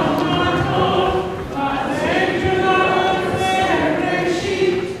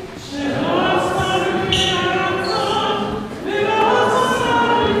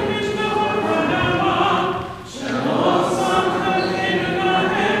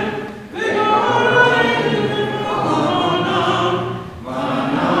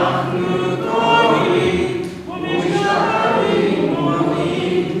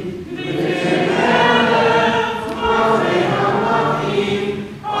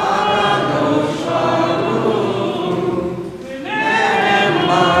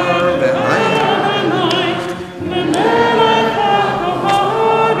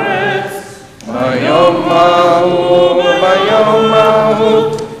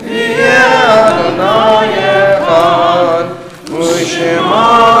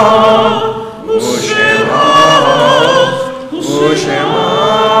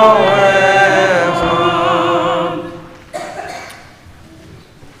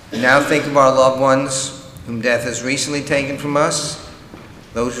 Now think of our loved ones whom death has recently taken from us,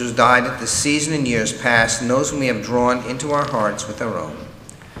 those who died at this season in years past, and those whom we have drawn into our hearts with our own.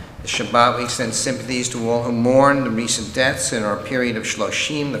 This Shabbat we extend sympathies to all who mourn the recent deaths in our period of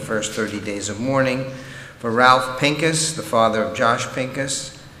Shloshim, the first 30 days of mourning, for Ralph Pincus, the father of Josh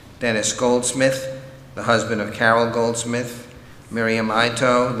Pincus, Dennis Goldsmith, the husband of Carol Goldsmith, Miriam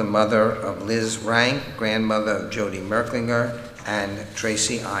Ito, the mother of Liz Rank, grandmother of Jody Merklinger, and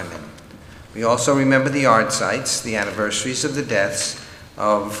Tracy Iman. We also remember the Ardzites, the anniversaries of the deaths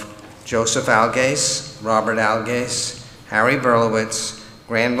of Joseph Algase, Robert Algase, Harry Berlowitz,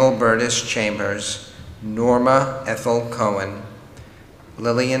 Granville Burtis Chambers, Norma Ethel Cohen,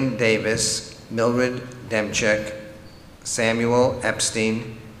 Lillian Davis, Mildred Demchek, Samuel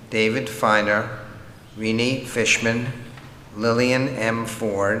Epstein, David Feiner, Renee Fishman, Lillian M.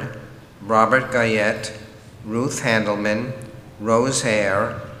 Ford, Robert Guyette, Ruth Handelman, Rose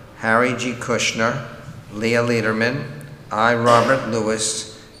Hare, Harry G. Kushner, Leah Lederman, I. Robert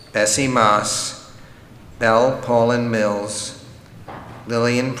Lewis, Bessie Moss, Belle Paulin Mills,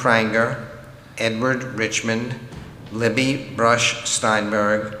 Lillian Pranger, Edward Richmond, Libby Brush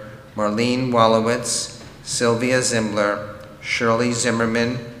Steinberg, Marlene Wallowitz, Sylvia Zimbler, Shirley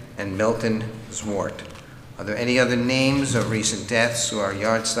Zimmerman, and Milton Zwart. Are there any other names of recent deaths or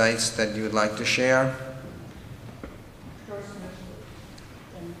yard sites that you would like to share?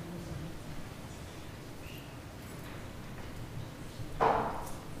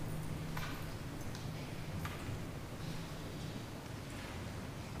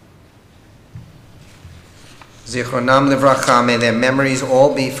 Zichronam Livracha, may their memories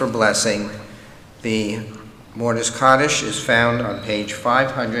all be for blessing. The Mortis Kaddish is found on page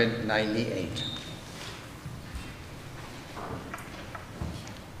 598.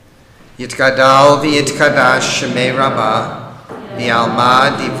 Yitgadal v'yitkadash shemei Rabbah,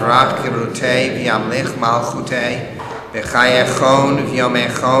 v'yalma divrach kirutei v'yamlich malchutei, v'chayechon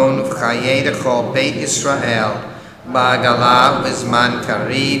v'yomechon v'chayei dechol Beit Yisrael, ba'agala v'zman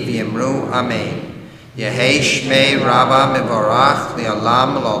kariv v'yimru amen. Yehei shmei Rabbah mevorach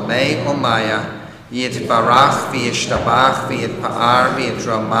li'olam l'olmei olmaya, yitbarach v'yishtabach v'yitpa'ar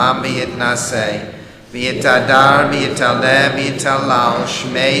v'yitromam v'yitnaseh, v'yitadar v'yitaleh v'yitalal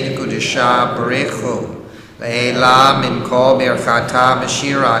shmei d'kudusha barichu, le'ela min kol birchata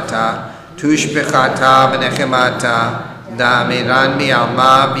v'shirata, tushbechata v'nechemata, da'amiran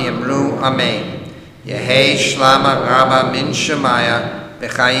v'yalma v'yimru amen. Yehei shlama Rabbah min shemaya,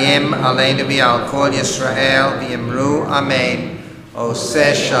 B'chayim aleinu v'al kol Yisrael v'yimru amen.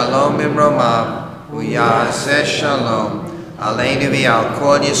 Oseh shalom imromav, u'yaseh shalom. Aleinu v'al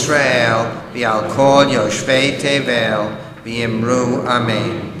kol Yisrael, v'al kol Yoshvei Tevel, v'imru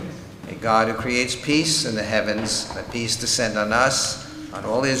Amen. A God who creates peace in the heavens, let peace descend on us, on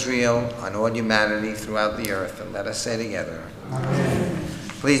all Israel, on all humanity throughout the earth. And let us say together, Amen.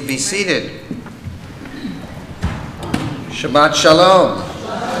 Please be seated. Shabbat Shalom.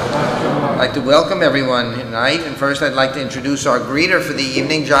 I'd like to welcome everyone tonight, and first I'd like to introduce our greeter for the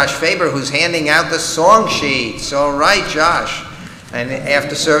evening, Josh Faber, who's handing out the song sheets. All right, Josh. And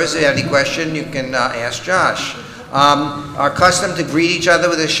after service, if you have any question, you can ask Josh. Our custom to greet each other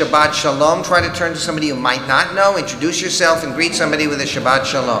with a Shabbat Shalom. Try to turn to somebody you might not know, introduce yourself, and greet somebody with a Shabbat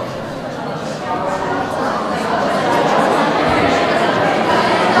Shalom.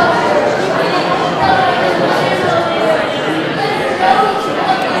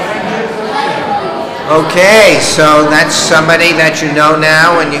 Okay, so that's somebody that you know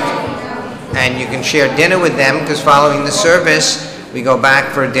now, and you can share dinner with them, because following the service, we go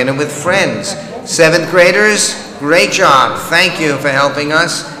back for dinner with friends. 7th graders, great job. Thank you for helping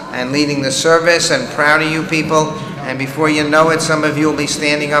us and leading the service, and proud of you people. And before you know it, some of you will be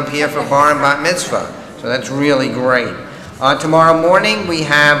standing up here for bar and bat mitzvah. So that's really great. Tomorrow morning, we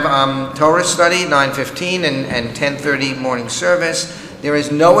have Torah study, 9:15 and 10:30 morning service. There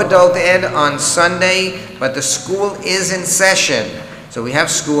is no adult ed on Sunday, but the school is in session. So we have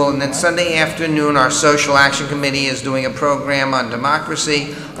school, and then Sunday afternoon, our Social Action Committee is doing a program on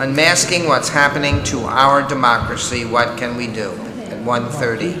democracy, unmasking what's happening to our democracy. What can we do? At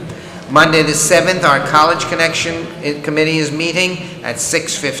 1:30. Monday the 7th, our College Connection Committee is meeting at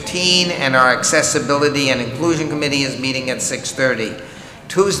 6:15, and our Accessibility and Inclusion Committee is meeting at 6:30.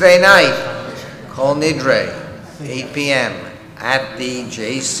 Tuesday night, Kol Nidre, 8 p.m. at the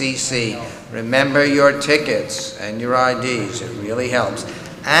JCC. Remember your tickets and your IDs. It really helps.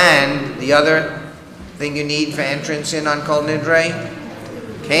 And the other thing you need for entrance in on Kol Nidre?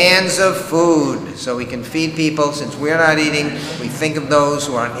 Cans of food, so we can feed people. Since we're not eating, we think of those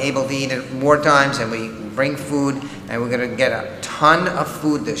who aren't able to eat it more times, and we bring food, and we're going to get a ton of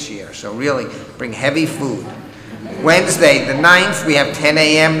food this year. So really, bring heavy food. Wednesday, the 9th, we have 10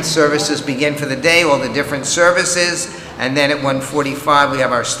 a.m. services begin for the day, all the different services. And then at 1:45, we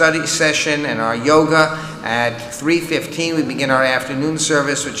have our study session and our yoga. At 3:15, we begin our afternoon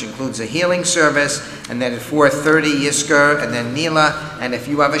service, which includes a healing service. And then at 4:30, Yizkor, and then Nila. And if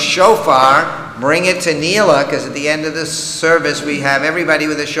you have a shofar, bring it to Nila, because at the end of the service, we have everybody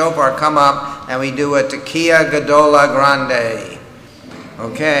with a shofar come up, and we do a Tekiah Gadola Grande.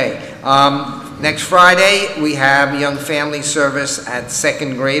 Okay. Next Friday, we have Young Family Service at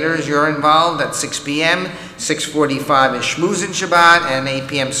 2nd graders. You're involved at 6 p.m. 6:45 is Shmuzin Shabbat, and 8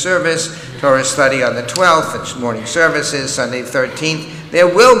 p.m. service. Torah study on the 12th. It's morning services. Sunday 13th. There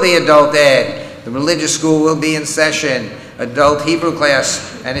will be adult ed. The religious school will be in session. Adult Hebrew class.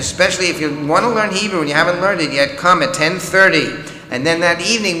 And especially if you want to learn Hebrew and you haven't learned it yet, come at 10:30. And then that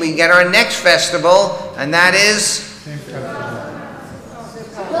evening, we get our next festival, and that is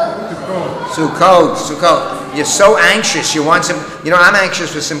Sukkot. You're so anxious. You want some. I'm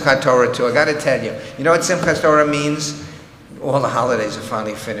anxious for Simchat Torah too. I got to tell you. You know what Simchat Torah means? All the holidays are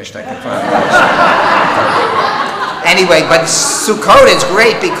finally finished. I can finally. Anyway, but Sukkot is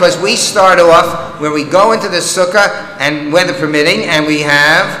great because we start off where we go into the sukkah, and weather permitting, and we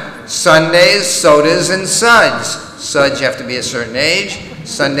have Sundays, sodas, and suds. Suds, you have to be a certain age.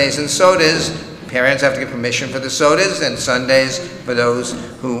 Sundays and sodas. Parents have to get permission for the sodas, and Sundays for those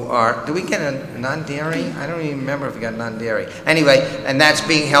who are... Do we get a non-dairy? I don't even remember if we got non-dairy. Anyway, and that's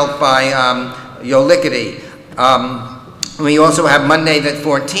being held by Yolikity. We also have Monday the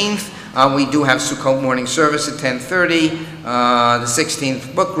 14th. We do have Sukkot morning service at 10:30. The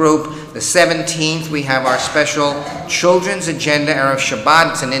 16th book group. The 17th, we have our special Children's Agenda Erev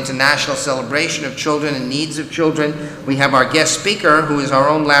Shabbat. It's an international celebration of children and needs of children. We have our guest speaker, who is our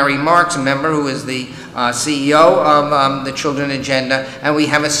own Larry Marks, a member who is the CEO of the Children Agenda. And we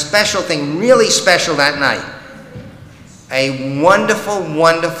have a special thing, really special that night. A wonderful,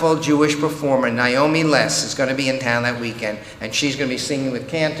 wonderful Jewish performer, Naomi Less, is going to be in town that weekend, and she's going to be singing with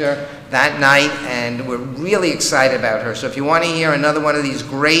Cantor that night, and we're really excited about her. So if you want to hear another one of these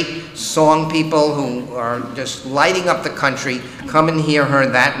great song people who are just lighting up the country, come and hear her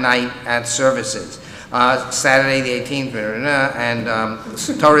that night at services. Saturday the 18th, and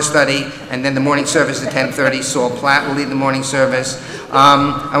Torah study, and then the morning service at 10:30. Saul Platt will lead the morning service.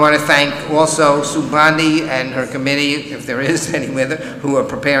 I want to thank also Sue Bondi and her committee, if there is any with her, who are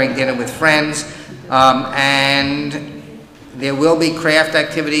preparing dinner with friends. And there will be craft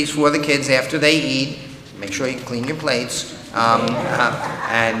activities for the kids after they eat. Make sure you clean your plates,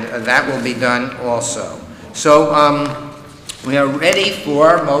 and that will be done also. So We are ready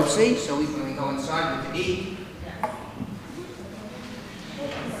for motzi, so we can go inside to eat.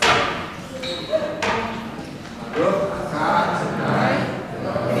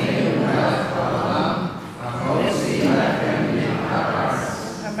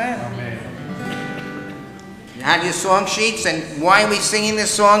 You have your song sheets, and why are we singing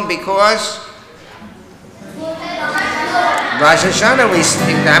this song? Because Rosh Hashanah, we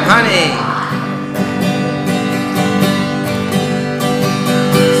sing that, honey.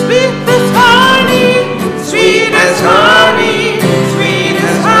 Sweet as honey, sweet as honey, sweet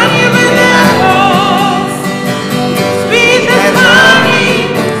as honey with apples. Sweet as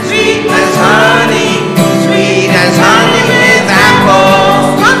honey, sweet as honey, sweet as honey with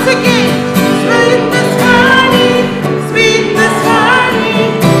apples. Once again, sweet as honey, sweet as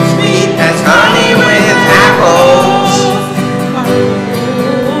honey, Sweet as honey with apples.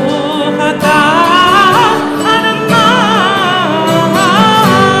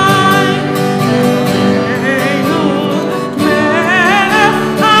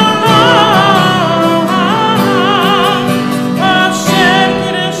 Sweet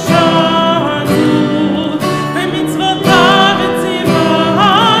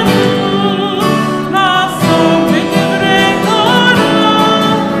as honey, sweet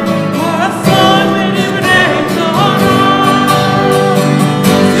as honey with apples.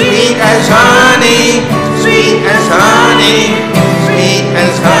 Sweet as honey, sweet as honey, sweet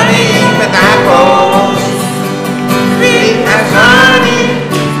as honey with apples. Sweet as honey,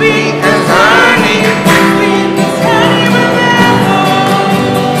 sweet as honey, sweet as honey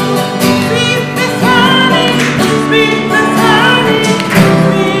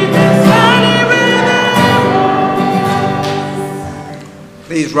with apples.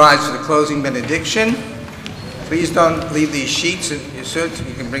 Please rise for the closing benediction. Please don't leave these sheets in your suit.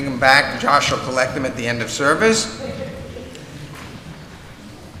 You can bring them back. Josh will collect them at the end of service.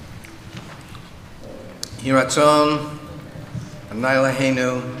 Yeh Ratzon, Adonai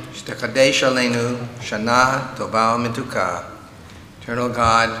Eloheinu, Shtekadesh Aleinu, Shana Tova U'Metuka. Eternal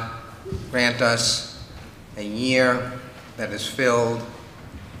God, grant us a year that is filled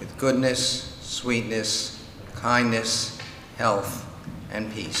with goodness, sweetness, kindness, health,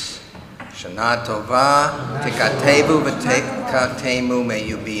 and peace. Shana Tova, Tikatevu v'Tekatemu, may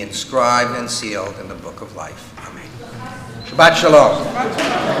you be inscribed and sealed in the book of life. Amen. Shabbat Shalom.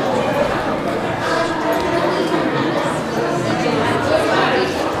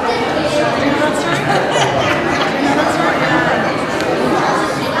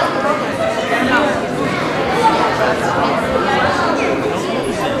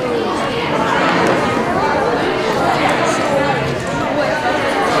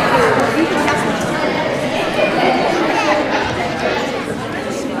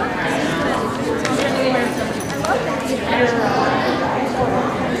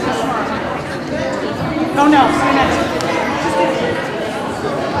 Oh no,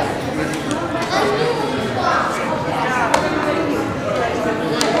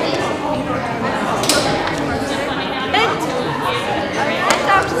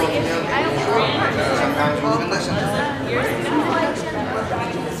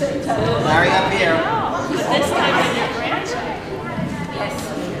 Larry up here. This time in your branch?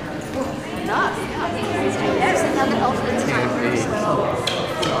 There's another alternate time.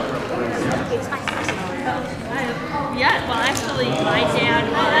 Yeah, well, actually, my dad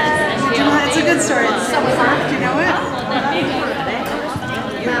was. it's a good story. So was I. Do you know it? Well, then maybe.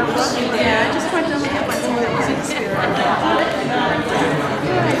 Yeah, I just wanted to look up on something that was in the spirit.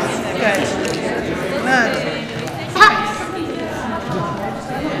 Good. Good.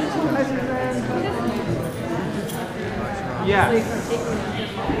 Yeah.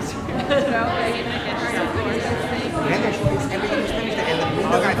 Everything's finished, and the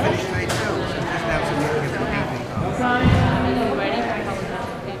window got finished today too. So just now significant for painting.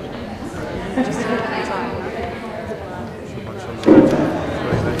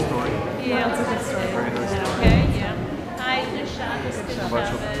 Yeah, it's a good story. Okay, yeah. Hi, Shabbos. Good Shabbos.